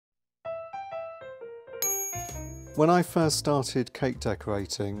When I first started cake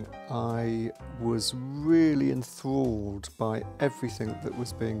decorating, I was really enthralled by everything that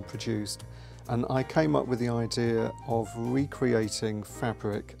was being produced, and I came up with the idea of recreating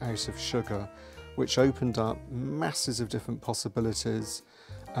fabric out of sugar, which opened up masses of different possibilities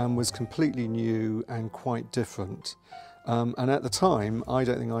and was completely new and quite different. And at the time, I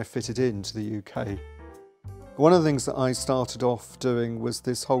don't think I fitted into the UK. One of the things that I started off doing was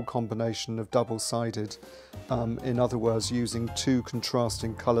this whole combination of double-sided, in other words, using two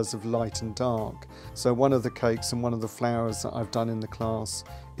contrasting colours of light and dark. So one of the cakes and one of the flowers that I've done in the class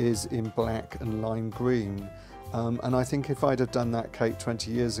is in black and lime green. And I think if I'd have done that cake 20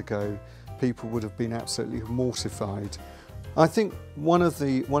 years ago, people would have been absolutely mortified. I think one of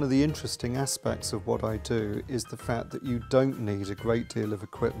the interesting aspects of what I do is the fact that you don't need a great deal of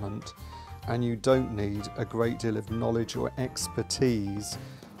equipment and you don't need a great deal of knowledge or expertise.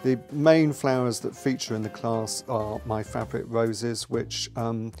 The main flowers that feature in the class are my fabric roses, which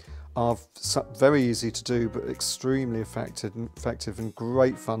are very easy to do but extremely effective and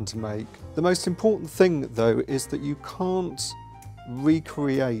great fun to make. The most important thing though is that you can't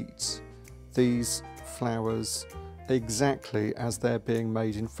recreate these flowers exactly as they're being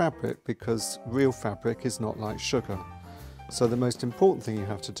made in fabric, because real fabric is not like sugar. So the most important thing you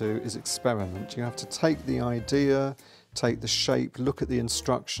have to do is experiment. You have to take the idea, take the shape, look at the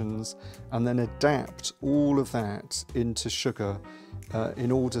instructions, and then adapt all of that into sugar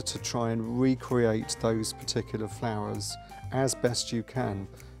in order to try and recreate those particular flowers as best you can.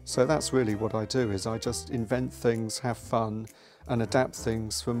 So that's really what I do, is I just invent things, have fun, and adapt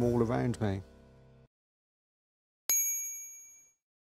things from all around me.